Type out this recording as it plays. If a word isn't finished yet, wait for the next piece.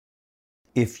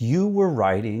If you were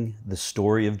writing the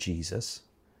story of Jesus,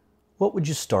 what would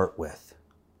you start with?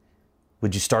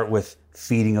 Would you start with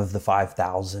feeding of the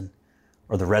 5,000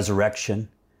 or the resurrection?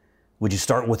 Would you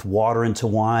start with water into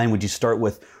wine? Would you start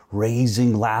with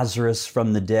raising Lazarus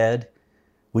from the dead?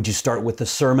 Would you start with the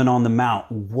Sermon on the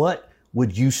Mount? What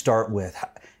would you start with?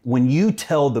 When you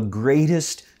tell the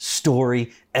greatest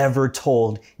story ever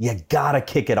told, you gotta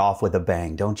kick it off with a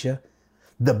bang, don't you?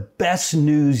 The best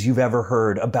news you've ever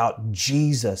heard about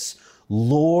Jesus,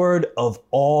 Lord of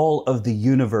all of the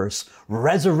universe,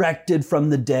 resurrected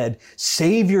from the dead,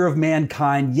 Savior of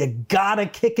mankind, you gotta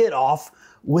kick it off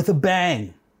with a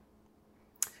bang.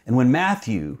 And when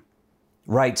Matthew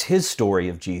writes his story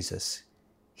of Jesus,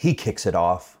 he kicks it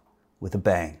off with a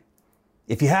bang.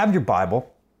 If you have your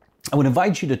Bible, I would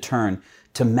invite you to turn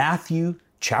to Matthew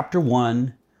chapter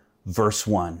 1, verse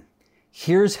 1.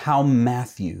 Here's how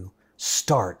Matthew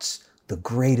starts the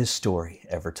greatest story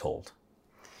ever told.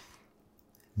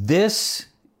 This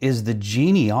is the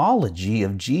genealogy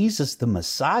of Jesus the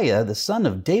Messiah, the son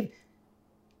of David.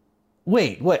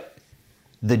 Wait, what?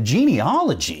 The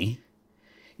genealogy?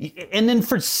 And then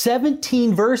for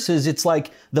 17 verses, it's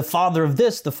like the father of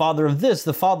this, the father of this,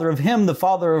 the father of him, the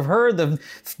father of her, the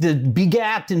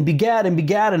begat and begat and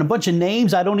begat, and a bunch of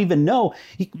names I don't even know.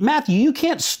 Matthew, you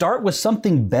can't start with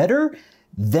something better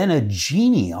than a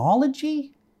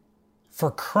genealogy?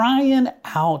 For crying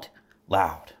out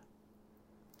loud.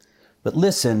 But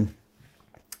listen,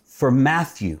 for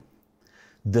Matthew,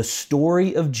 the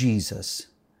story of Jesus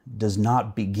does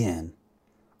not begin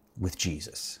with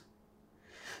Jesus.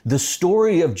 The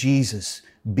story of Jesus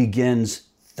begins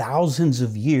thousands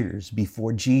of years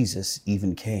before Jesus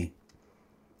even came.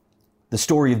 The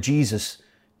story of Jesus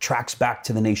tracks back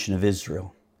to the nation of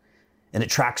Israel, and it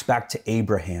tracks back to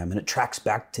Abraham, and it tracks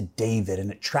back to David,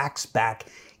 and it tracks back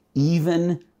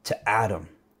even to Adam.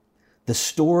 The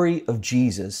story of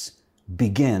Jesus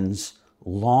begins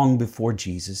long before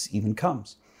Jesus even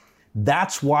comes.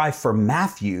 That's why for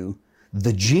Matthew,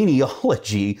 the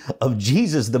genealogy of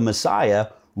Jesus the Messiah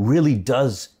really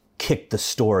does kick the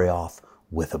story off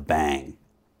with a bang.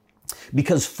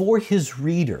 Because for his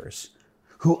readers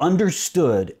who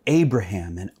understood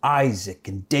Abraham and Isaac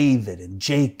and David and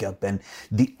Jacob and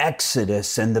the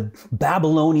Exodus and the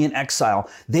Babylonian exile,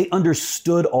 they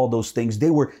understood all those things.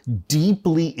 They were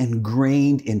deeply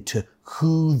ingrained into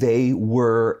who they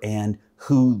were and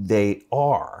who they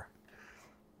are.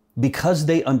 Because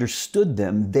they understood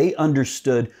them, they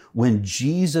understood when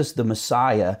Jesus the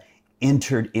Messiah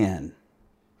entered in.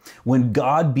 When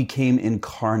God became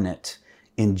incarnate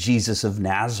in Jesus of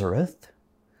Nazareth,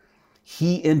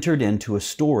 he entered into a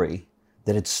story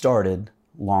that had started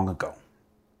long ago.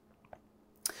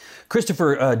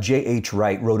 Christopher J.H.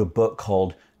 Wright wrote a book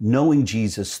called Knowing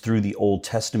Jesus Through the Old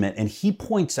Testament, and he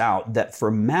points out that for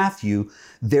Matthew,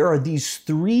 there are these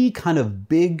three kind of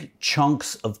big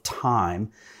chunks of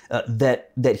time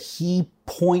that he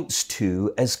points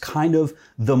to as kind of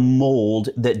the mold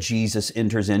that Jesus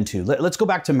enters into. Let's go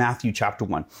back to Matthew chapter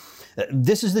 1.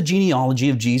 This is the genealogy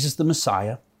of Jesus the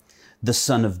Messiah, the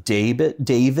son of David,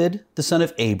 the son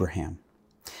of Abraham.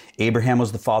 Abraham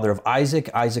was the father of Isaac,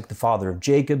 Isaac the father of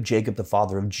Jacob, Jacob the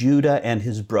father of Judah and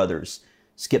his brothers.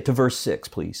 Skip to verse 6,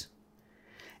 please.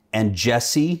 And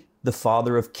Jesse, the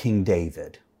father of King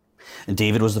David. And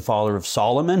David was the father of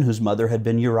Solomon, whose mother had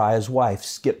been Uriah's wife.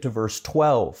 Skip to verse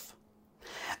 12.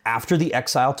 After the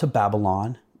exile to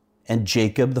Babylon, and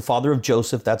Jacob, the father of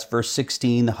Joseph, that's verse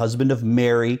 16, the husband of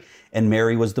Mary, and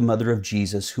Mary was the mother of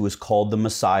Jesus, who was called the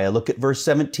Messiah. Look at verse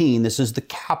 17. This is the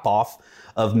cap off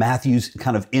of Matthew's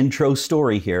kind of intro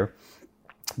story here.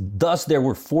 Thus there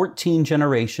were 14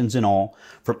 generations in all,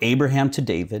 from Abraham to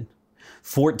David,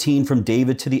 14 from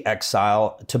David to the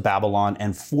exile to Babylon,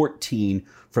 and 14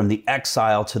 from the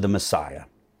exile to the Messiah.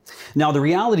 Now, the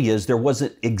reality is there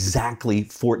wasn't exactly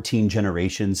 14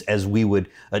 generations as we would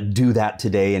do that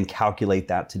today and calculate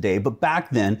that today. But back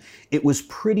then, it was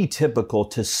pretty typical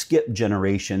to skip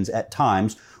generations at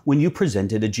times when you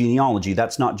presented a genealogy.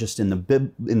 That's not just in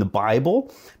the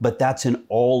Bible, but that's in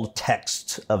all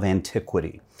texts of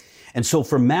antiquity. And so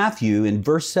for Matthew, in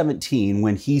verse 17,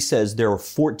 when he says there are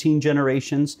 14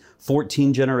 generations,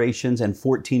 and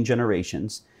 14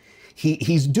 generations,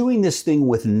 he's doing this thing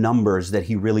with numbers that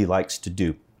he really likes to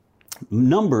do.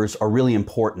 Numbers are really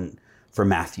important for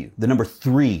Matthew. The number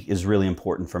 3 is really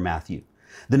important for Matthew.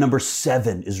 The number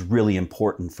 7 is really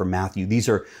important for Matthew. These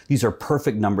are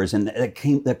perfect numbers, and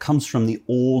that comes from the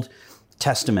Old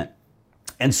Testament.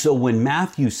 And so when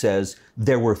Matthew says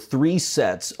there were 3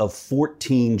 sets of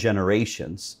 14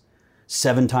 generations,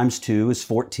 7 times 2 is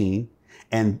 14,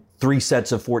 and 3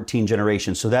 sets of 14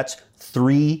 generations. So that's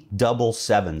 3 double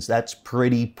sevens. That's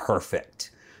pretty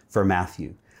perfect for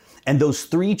Matthew. And those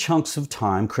 3 chunks of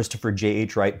time, Christopher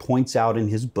J.H. Wright points out in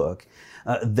his book,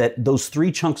 that those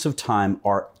 3 chunks of time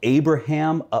are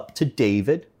Abraham up to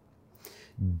David,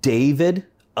 David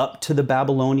up to the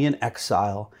Babylonian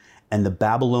exile, and the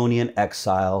Babylonian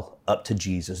exile up to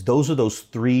Jesus. Those are those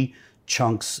 3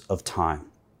 chunks of time.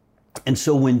 And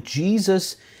so when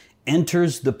Jesus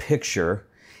enters the picture,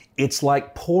 it's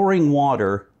like pouring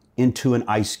water into an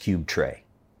ice cube tray.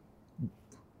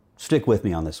 Stick with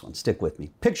me on this one. Stick with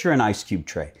me. Picture an ice cube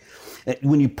tray.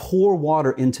 When you pour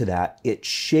water into that, it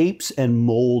shapes and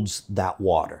molds that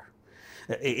water.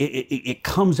 It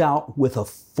comes out with a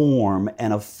form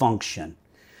and a function.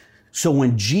 So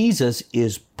when Jesus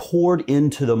is poured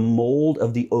into the mold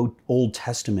of the Old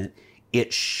Testament,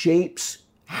 it shapes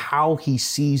how he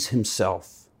sees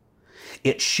himself.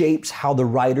 It shapes how the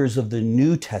writers of the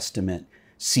New Testament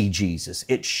see Jesus.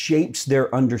 It shapes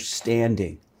their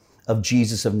understanding of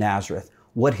Jesus of Nazareth,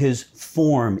 what his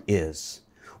form is,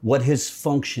 what his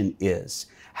function is,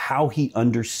 how he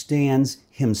understands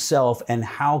himself, and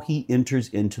how he enters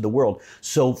into the world.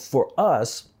 So for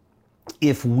us,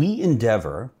 if we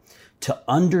endeavor to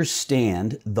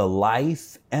understand the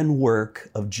life and work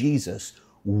of Jesus,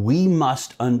 we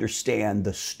must understand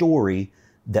the story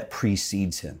that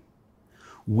precedes him.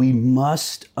 We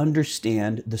must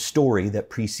understand the story that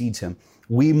precedes him.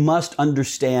 We must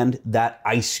understand that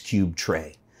ice cube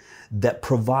tray that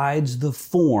provides the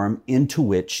form into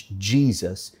which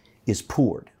Jesus is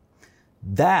poured.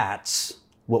 That's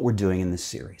what we're doing in this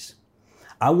series.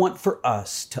 I want for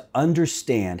us to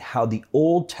understand how the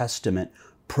Old Testament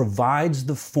provides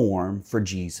the form for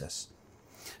Jesus.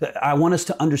 I want us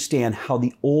to understand how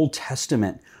the Old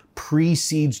Testament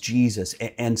precedes Jesus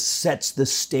and sets the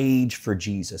stage for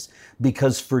Jesus,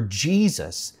 because for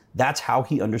Jesus, that's how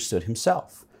he understood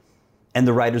himself. And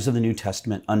the writers of the New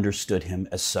Testament understood him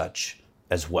as such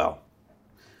as well.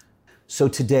 So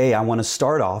today I want to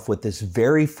start off with this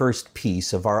very first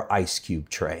piece of our ice cube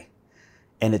tray,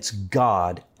 and it's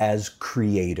God as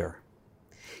creator.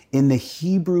 In the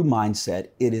Hebrew mindset,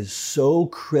 it is so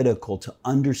critical to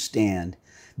understand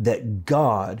that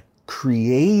God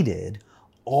created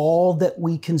all that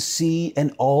we can see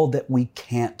and all that we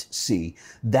can't see.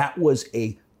 That was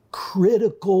a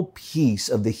critical piece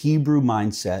of the Hebrew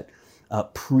mindset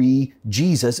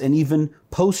pre-Jesus and even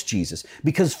post-Jesus.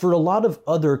 Because for a lot of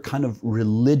other kind of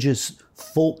religious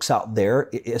folks out there,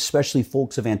 especially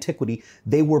folks of antiquity,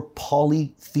 they were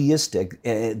polytheistic.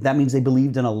 That means they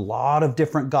believed in a lot of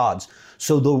different gods.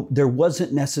 So there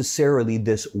wasn't necessarily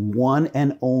this one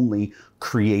and only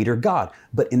creator God.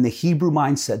 But in the Hebrew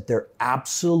mindset, there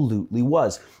absolutely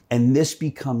was. And this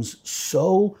becomes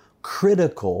so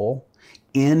critical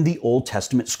in the Old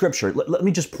Testament scripture. Let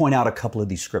me just point out a couple of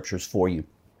these scriptures for you.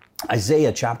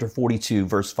 Isaiah chapter 42,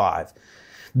 verse 5.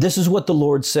 This is what the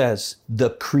Lord says,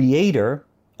 the creator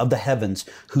of the heavens,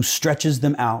 who stretches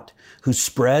them out, who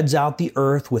spreads out the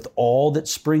earth with all that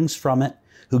springs from it,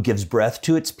 who gives breath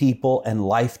to its people and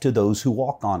life to those who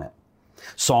walk on it.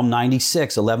 Psalm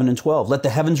 96, 11 and 12. Let the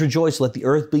heavens rejoice, let the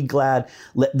earth be glad,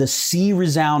 let the sea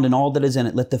resound and all that is in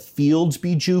it, let the fields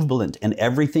be jubilant and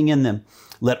everything in them.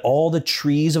 Let all the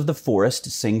trees of the forest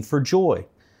sing for joy.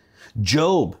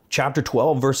 Job chapter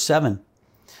 12, verse 7.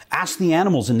 Ask the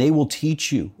animals and they will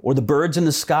teach you, or the birds in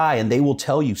the sky and they will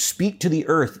tell you. Speak to the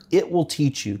earth, it will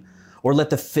teach you. Or let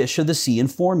the fish of the sea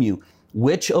inform you.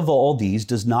 Which of all these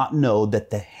does not know that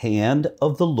the hand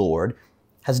of the Lord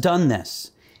has done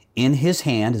this? In his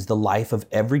hand is the life of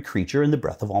every creature and the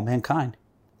breath of all mankind.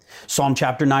 Psalm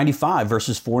chapter 95,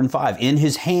 verses 4 and 5. In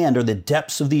his hand are the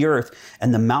depths of the earth,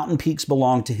 and the mountain peaks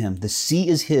belong to him. The sea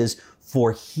is his,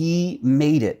 for he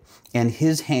made it, and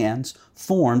his hands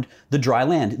formed the dry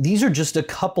land. These are just a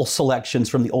couple selections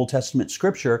from the Old Testament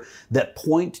scripture that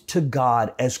point to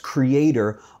God as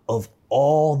creator of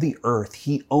all the earth.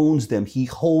 He owns them. He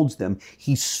holds them.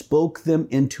 He spoke them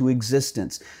into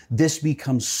existence. This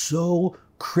becomes so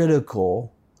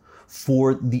critical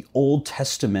for the Old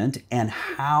Testament and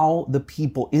how the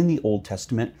people in the Old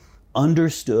Testament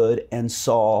understood and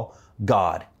saw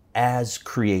God as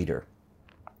creator.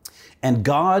 And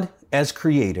God as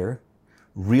creator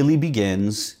really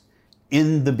begins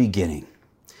in the beginning,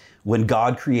 when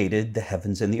God created the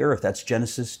heavens and the earth. That's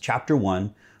Genesis chapter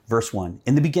 1, verse 1.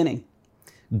 In the beginning,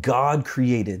 God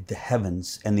created the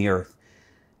heavens and the earth.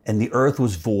 And the earth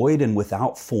was void and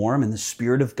without form, and the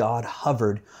Spirit of God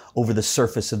hovered over the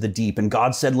surface of the deep. And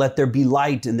God said, let there be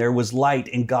light, and there was light,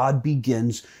 and God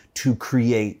begins to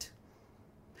create.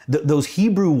 Those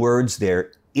Hebrew words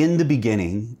there, in the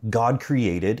beginning, God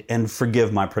created, and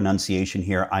forgive my pronunciation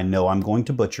here, I know I'm going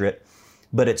to butcher it,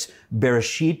 but it's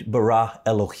Bereshit bara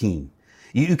Elohim.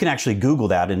 You can actually Google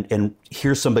that and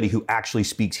hear somebody who actually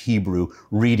speaks Hebrew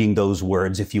reading those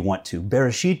words if you want to.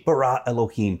 Bereshit bara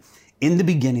Elohim. In the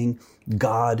beginning,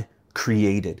 God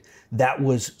created. That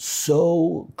was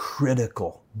so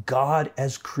critical. God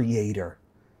as creator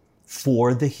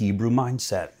for the Hebrew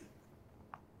mindset.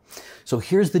 So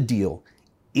here's the deal.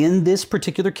 In this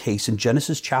particular case, in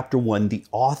Genesis chapter 1, the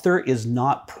author is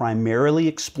not primarily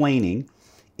explaining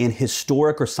in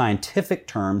historic or scientific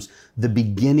terms the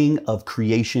beginning of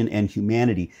creation and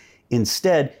humanity.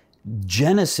 Instead,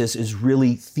 Genesis is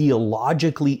really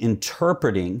theologically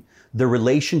interpreting the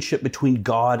relationship between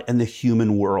God and the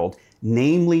human world,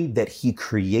 namely that he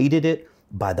created it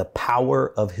by the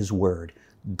power of his word.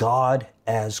 God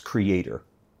as creator.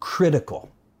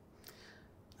 Critical.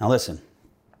 Now listen,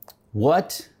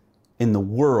 what in the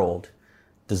world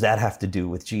does that have to do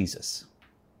with Jesus?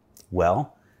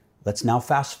 Well, let's now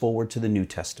fast forward to the New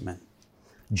Testament.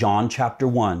 John chapter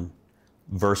 1,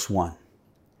 verse 1.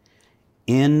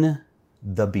 In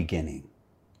the beginning.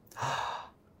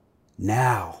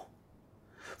 Now,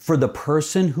 for the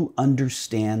person who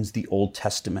understands the Old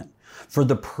Testament, for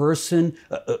the person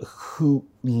who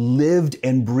lived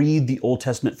and breathed the Old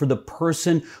Testament, for the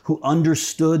person who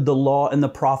understood the law and the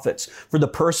prophets, for the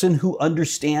person who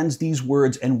understands these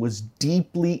words and was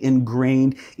deeply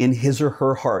ingrained in his or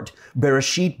her heart.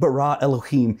 Bereshit bara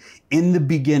Elohim, in the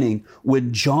beginning.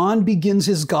 When John begins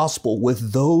his gospel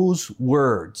with those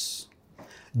words,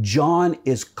 John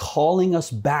is calling us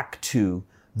back to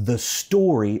the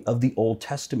story of the Old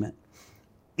Testament.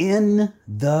 In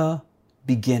the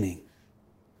beginning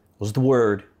was the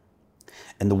Word,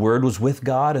 and the Word was with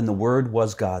God, and the Word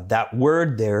was God. That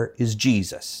word there is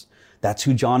Jesus. That's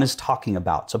who John is talking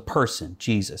about. It's a person,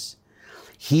 Jesus.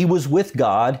 He was with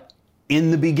God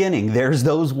in the beginning. There's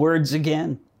those words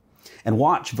again. And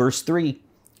watch verse 3.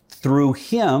 Through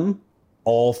him,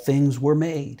 all things were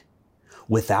made.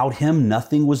 Without him,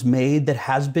 nothing was made that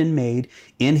has been made.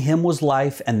 In him was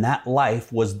life, and that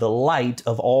life was the light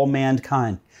of all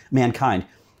mankind.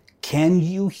 Can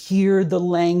you hear the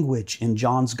language in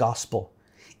John's gospel?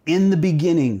 In the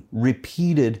beginning,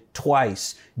 repeated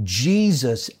twice.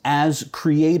 Jesus as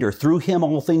creator. Through him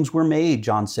all things were made,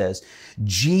 John says.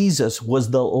 Jesus was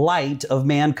the light of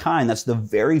mankind. That's the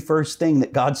very first thing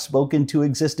that God spoke into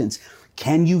existence.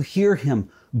 Can you hear him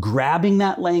grabbing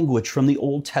that language from the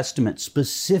Old Testament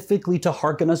specifically to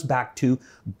hearken us back to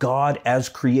God as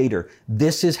creator?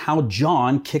 This is how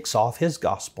John kicks off his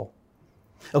gospel.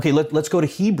 Okay, let's go to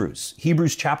Hebrews.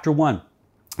 Hebrews chapter 1.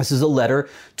 This is a letter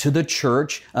to the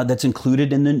church that's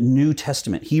included in the New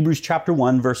Testament. Hebrews chapter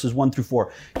 1, verses 1 through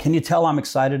 4. Can you tell I'm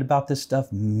excited about this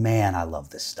stuff? Man, I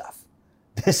love this stuff.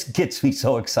 This gets me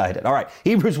so excited. All right,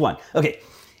 Hebrews 1. Okay,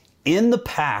 in the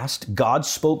past, God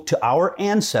spoke to our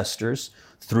ancestors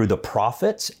through the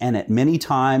prophets and at many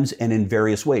times and in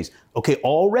various ways. Okay,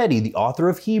 already the author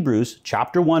of Hebrews,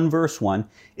 chapter 1, verse 1,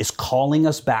 is calling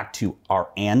us back to our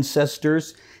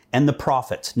ancestors and the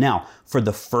prophets. Now, for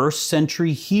the first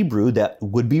century Hebrew that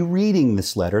would be reading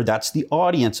this letter, that's the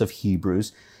audience of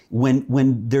Hebrews,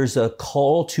 when there's a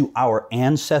call to our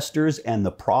ancestors and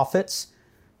the prophets,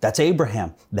 that's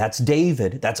Abraham, that's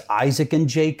David, that's Isaac and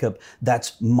Jacob,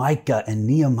 that's Micah and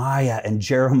Nehemiah and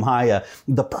Jeremiah,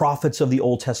 the prophets of the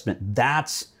Old Testament.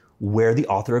 That's where the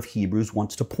author of Hebrews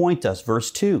wants to point us. Verse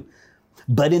 2,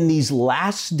 but in these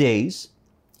last days,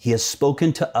 he has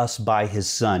spoken to us by his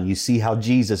Son. You see how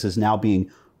Jesus is now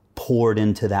being poured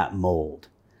into that mold,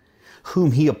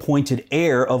 whom he appointed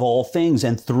heir of all things,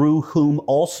 and through whom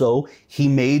also he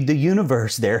made the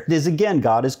universe. There it is again,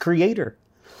 God is creator.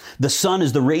 The Son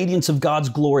is the radiance of God's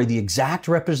glory, the exact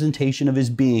representation of his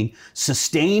being,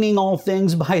 sustaining all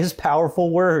things by his powerful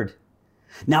word.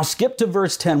 Now skip to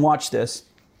verse 10. Watch this.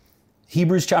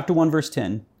 Hebrews chapter 1, verse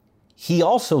 10. He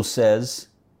also says,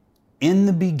 in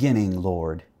the beginning,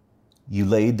 Lord, you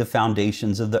laid the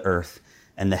foundations of the earth,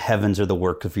 and the heavens are the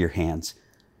work of your hands.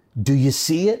 Do you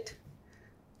see it?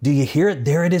 Do you hear it?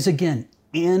 There it is again.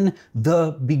 In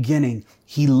the beginning,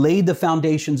 he laid the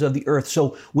foundations of the earth.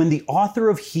 So when the author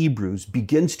of Hebrews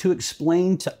begins to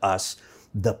explain to us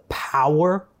the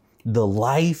power, the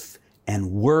life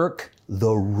and work,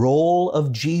 the role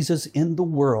of Jesus in the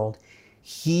world,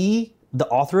 the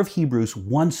author of Hebrews,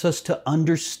 wants us to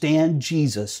understand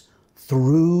Jesus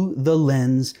through the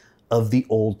lens of the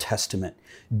Old Testament.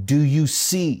 Do you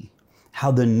see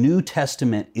how the New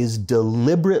Testament is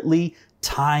deliberately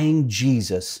tying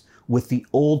Jesus with the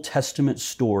Old Testament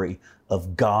story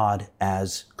of God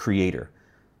as creator?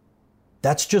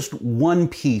 That's just one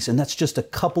piece, and that's just a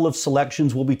couple of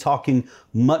selections. We'll be talking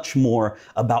much more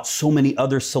about so many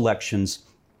other selections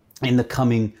in the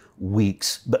coming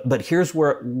weeks. But here's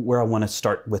where I want to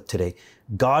start with today.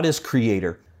 God is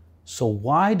creator. So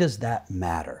why does that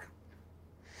matter?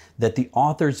 That the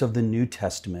authors of the New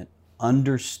Testament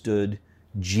understood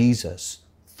Jesus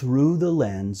through the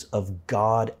lens of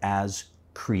God as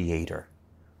creator.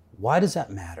 Why does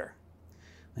that matter?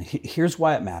 Here's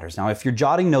why it matters. Now, if you're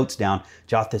jotting notes down,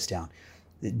 jot this down.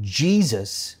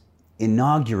 Jesus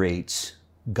inaugurates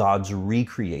God's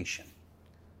recreation.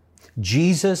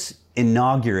 Jesus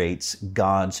inaugurates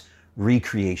God's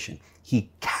recreation. He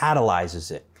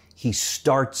catalyzes it. He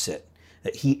starts it.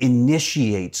 He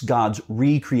initiates God's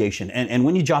recreation. And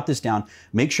when you jot this down,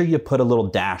 make sure you put a little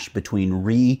dash between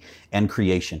re and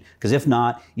creation. Because if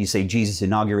not, you say Jesus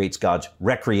inaugurates God's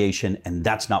recreation, and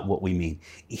that's not what we mean.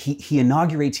 He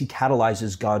inaugurates, he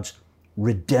catalyzes God's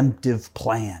redemptive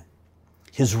plan,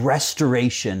 his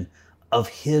restoration of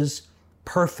his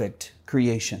perfect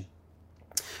creation.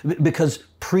 Because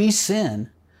pre-sin,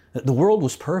 the world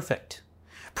was perfect.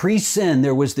 Pre-sin,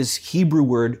 there was this Hebrew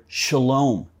word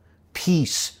shalom,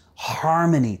 peace,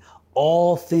 harmony,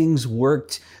 all things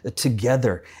worked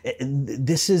together.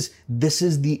 This is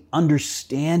the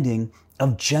understanding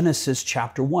of Genesis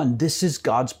chapter 1. This is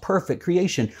God's perfect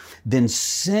creation. Then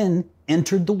sin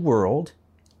entered the world,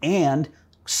 and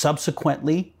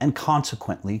subsequently and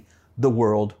consequently, the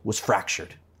world was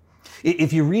fractured.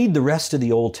 If you read the rest of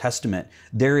the Old Testament,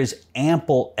 there is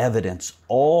ample evidence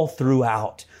all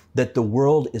throughout that the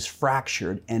world is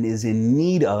fractured and is in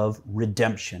need of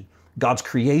redemption. God's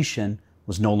creation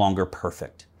was no longer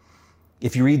perfect.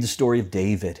 If you read the story of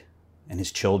David and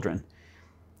his children,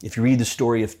 if you read the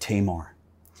story of Tamar,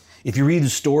 if you read the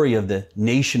story of the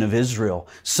nation of Israel,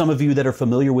 some of you that are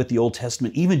familiar with the Old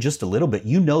Testament, even just a little bit,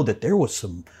 you know that there was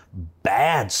some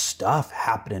bad stuff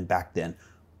happening back then.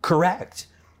 Correct.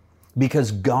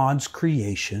 Because God's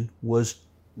creation was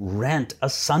rent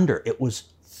asunder. It was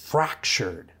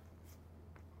fractured.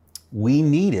 We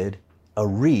needed a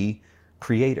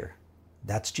re-creator.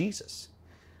 That's Jesus.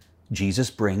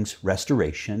 Jesus brings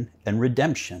restoration and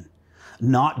redemption,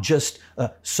 not just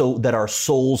so that our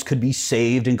souls could be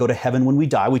saved and go to heaven when we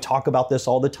die. We talk about this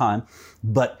all the time,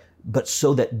 but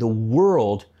so that the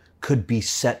world could be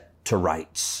set to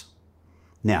rights.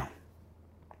 Now,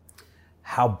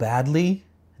 how badly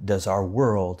does our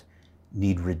world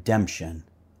need redemption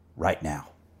right now?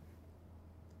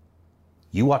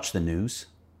 You watch the news.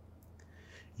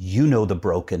 You know the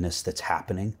brokenness that's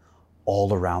happening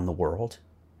all around the world.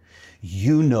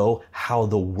 You know how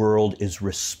the world is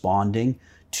responding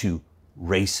to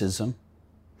racism,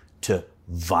 to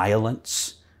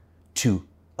violence, to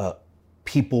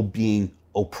people being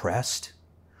oppressed.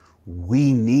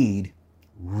 We need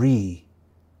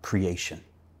recreation.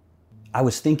 I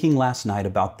was thinking last night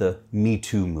about the Me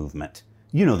Too movement.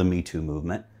 You know the Me Too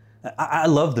movement. I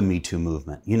love the Me Too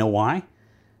movement. You know why?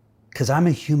 Because I'm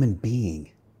a human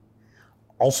being.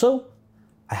 Also,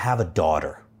 I have a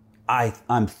daughter.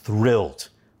 I'm thrilled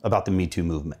about the Me Too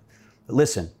movement. But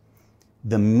listen,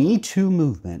 the Me Too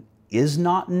movement is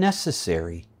not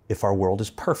necessary if our world is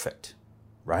perfect,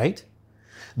 right?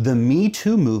 The Me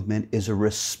Too movement is a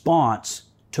response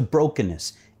to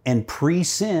brokenness. And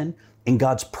pre-sin, in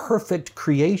God's perfect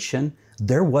creation,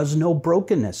 there was no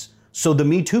brokenness. So the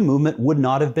Me Too movement would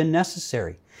not have been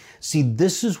necessary. See,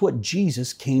 this is what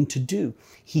Jesus came to do.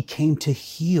 He came to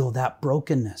heal that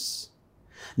brokenness.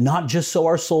 Not just so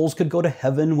our souls could go to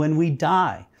heaven when we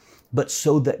die, but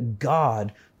so that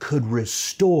God could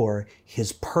restore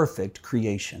his perfect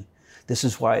creation. This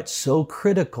is why it's so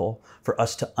critical for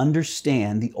us to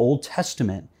understand the Old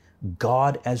Testament,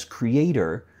 God as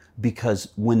creator,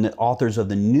 because when the authors of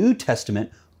the New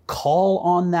Testament call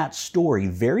on that story,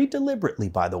 very deliberately,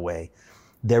 by the way,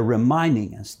 they're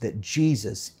reminding us that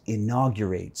Jesus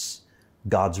inaugurates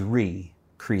God's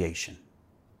recreation.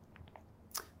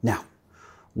 Now,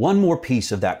 one more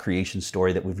piece of that creation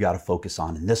story that we've got to focus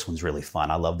on, and this one's really fun.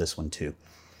 I love this one too.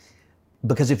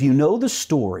 Because if you know the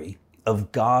story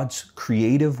of God's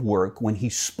creative work when he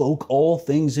spoke all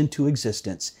things into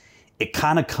existence, it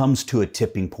kind of comes to a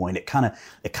tipping point. It kind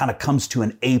of comes to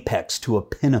an apex, to a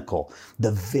pinnacle.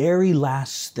 The very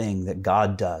last thing that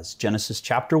God does, Genesis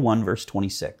chapter 1, verse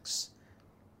 26.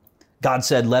 God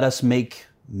said, "Let us make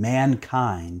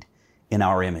mankind in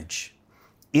our image,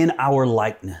 in our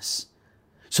likeness,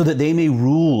 so that they may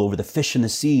rule over the fish in the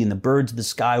sea and the birds of the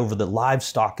sky, over the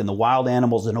livestock and the wild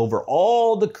animals, and over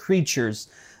all the creatures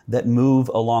that move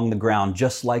along the ground,"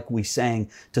 just like we sang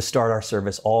to start our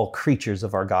service, all creatures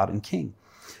of our God and King.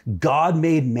 God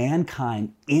made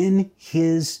mankind in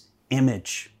his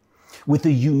image with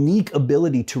a unique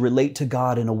ability to relate to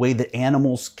God in a way that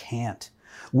animals can't,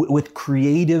 with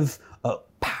creative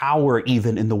power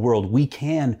even in the world. We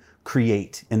can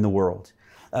create in the world.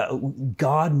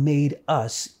 God made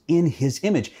us in his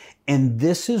image. And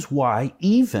this is why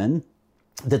even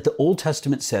that the Old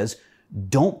Testament says,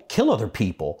 don't kill other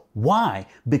people. Why?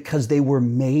 Because they were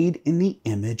made in the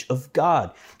image of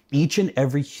God. Each and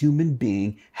every human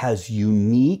being has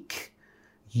unique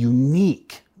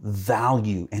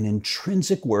value and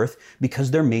intrinsic worth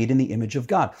because they're made in the image of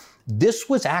God. This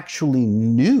was actually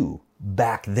new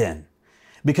back then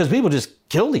because people just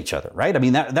killed each other, right? I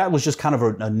mean, that was just kind of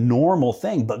a normal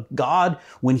thing. But God,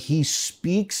 when he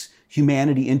speaks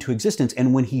humanity into existence,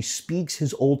 and when he speaks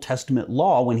his Old Testament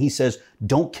law, when he says,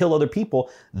 don't kill other people,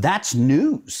 that's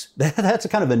news. That's a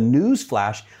kind of a news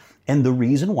flash. And the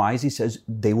reason why is he says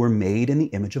they were made in the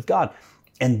image of God.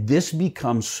 And this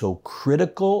becomes so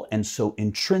critical and so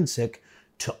intrinsic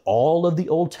to all of the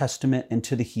Old Testament and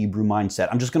to the Hebrew mindset.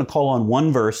 I'm just going to call on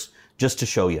one verse just to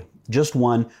show you. Just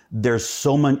one. There's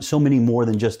so many more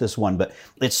than just this one, but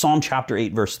it's Psalm chapter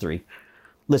 8, verse 3.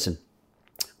 Listen.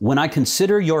 When I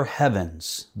consider your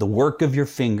heavens, the work of your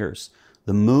fingers,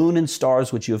 the moon and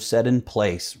stars which you have set in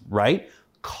place, right?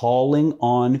 Calling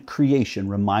on creation,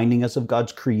 reminding us of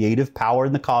God's creative power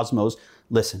in the cosmos.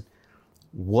 Listen,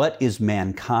 what is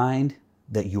mankind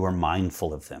that you are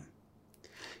mindful of them?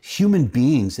 Human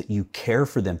beings that you care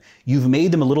for them. You've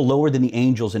made them a little lower than the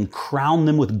angels and crowned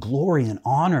them with glory and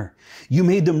honor. You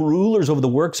made them rulers over the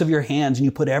works of your hands, and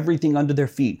you put everything under their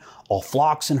feet, all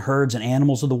flocks and herds and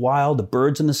animals of the wild, the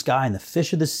birds in the sky and the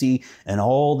fish of the sea, and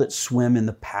all that swim in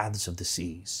the paths of the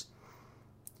seas.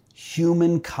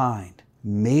 Humankind,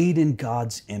 made in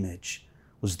God's image,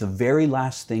 was the very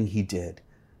last thing he did,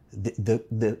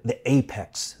 the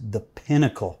apex, the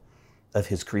pinnacle of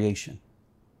his creation.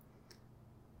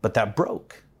 But that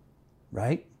broke,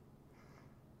 right?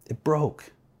 It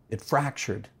broke. It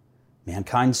fractured.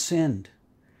 Mankind sinned.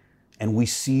 And we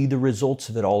see the results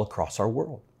of it all across our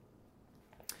world.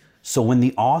 So when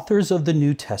the authors of the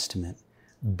New Testament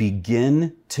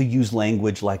begin to use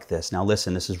language like this, now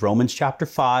listen, this is Romans chapter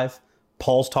 5.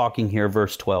 Paul's talking here,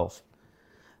 verse 12.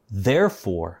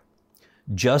 Therefore,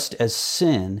 just as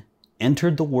sin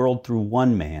entered the world through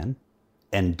one man,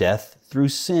 and death through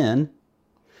sin,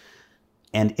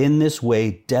 and in this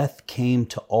way, death came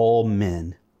to all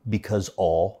men because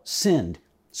all sinned.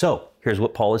 So here's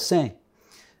what Paul is saying.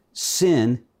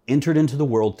 Sin entered into the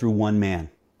world through one man,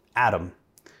 Adam,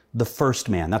 the first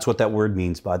man. That's what that word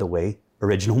means, by the way,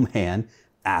 original man,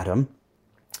 Adam.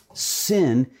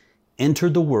 Sin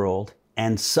entered the world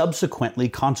and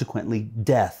consequently,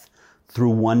 death through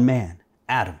one man,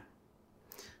 Adam.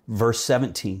 Verse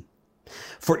 17.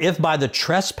 For if by the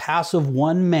trespass of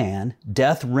one man,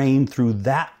 death reigned through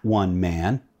that one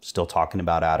man, still talking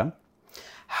about Adam,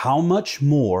 how much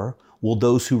more will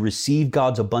those who receive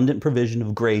God's abundant provision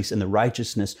of grace and the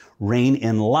righteousness reign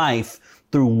in life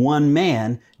through one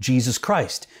man, Jesus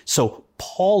Christ? So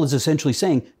Paul is essentially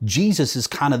saying Jesus is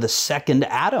kind of the second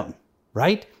Adam,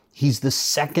 right? He's the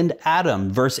second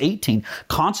Adam. Verse 18,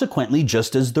 consequently,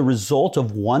 just as the result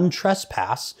of one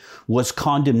trespass was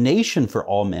condemnation for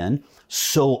all men,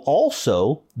 so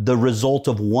also the result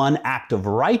of one act of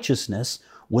righteousness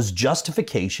was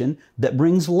justification that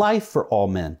brings life for all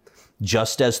men.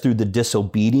 Just as through the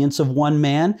disobedience of one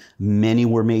man, many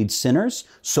were made sinners,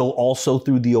 so also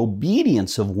through the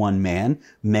obedience of one man,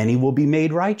 many will be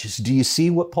made righteous. Do you see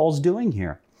what Paul's doing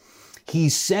here?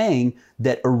 He's saying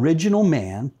that original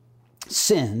man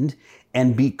sinned,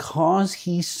 and because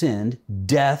he sinned,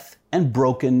 death and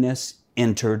brokenness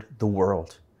entered the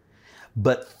world.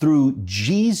 But through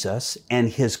Jesus and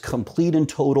his complete and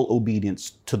total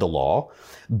obedience to the law,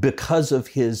 because of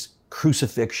his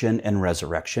crucifixion and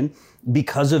resurrection,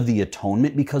 because of the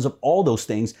atonement, because of all those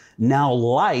things, now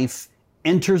life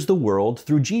enters the world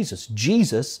through Jesus.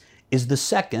 Jesus is the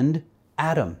second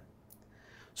Adam.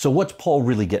 So what's Paul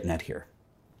really getting at here?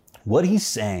 What he's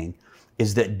saying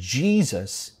is that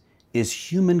Jesus is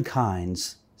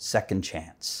humankind's second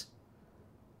chance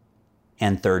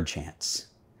and third chance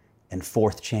and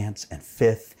fourth chance and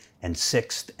fifth and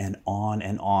sixth and on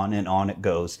and on and on it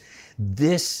goes.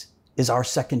 This is our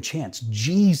second chance.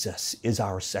 Jesus is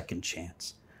our second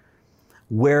chance.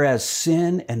 Whereas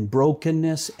sin and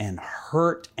brokenness and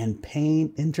hurt and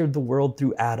pain entered the world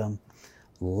through Adam,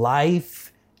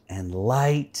 life and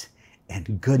light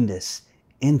and goodness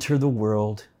enter the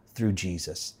world through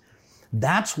Jesus.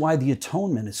 That's why the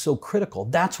atonement is so critical.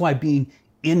 That's why being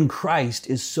in Christ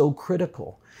is so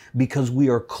critical, because we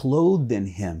are clothed in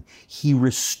Him. He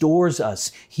restores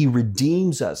us. He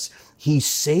redeems us. He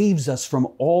saves us from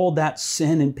all that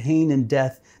sin and pain and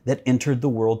death that entered the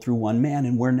world through one man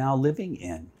and we're now living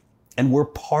in and we're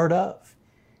part of.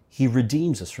 He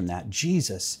redeems us from that.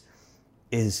 Jesus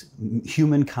is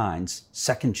humankind's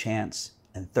second chance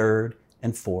and third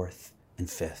and fourth and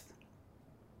fifth.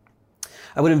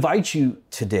 I would invite you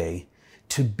today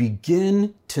to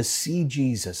begin to see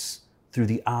Jesus through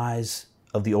the eyes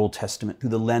of the Old Testament, through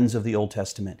the lens of the Old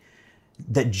Testament,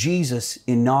 that Jesus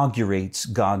inaugurates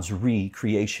God's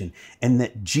recreation and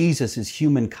that Jesus is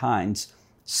humankind's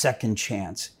second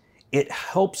chance. It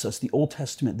helps us, the Old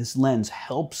Testament, this lens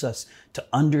helps us to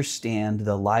understand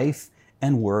the life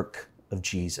and work of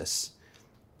Jesus.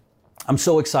 I'm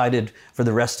so excited for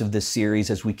the rest of this series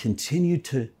as we continue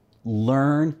to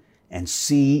learn and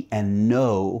see and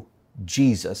know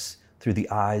Jesus through the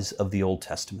eyes of the Old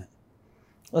Testament.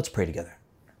 Let's pray together.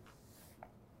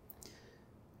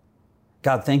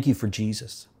 God, thank you for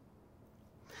Jesus.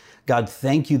 God,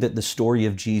 thank you that the story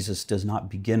of Jesus does not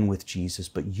begin with Jesus,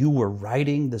 but you were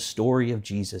writing the story of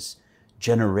Jesus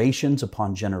generations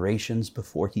upon generations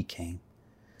before he came.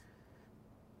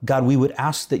 God, we would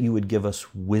ask that you would give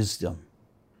us wisdom,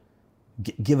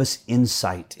 give us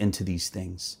insight into these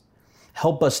things.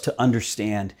 Help us to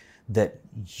understand that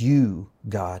you,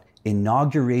 God,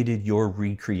 inaugurated your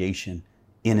recreation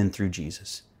in and through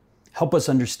Jesus. Help us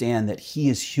understand that he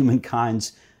is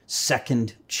humankind's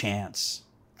second chance,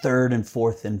 third and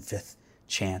fourth and fifth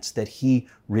chance, that he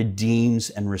redeems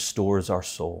and restores our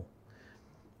soul.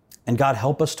 And God,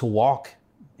 help us to walk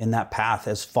in that path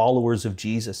as followers of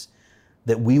Jesus,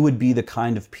 that we would be the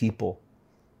kind of people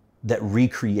that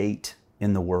recreate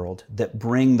in the world, that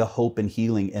bring the hope and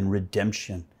healing and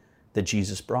redemption that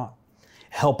Jesus brought.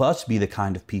 Help us be the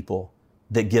kind of people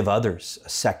that give others a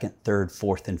second, third,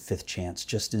 fourth, and fifth chance,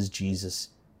 just as Jesus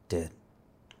did.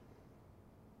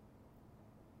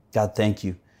 God, thank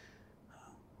you.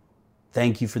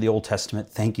 Thank you for the Old Testament.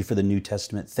 Thank you for the New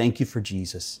Testament. Thank you for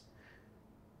Jesus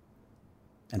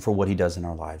and for what he does in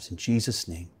our lives. In Jesus'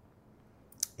 name,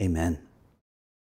 amen.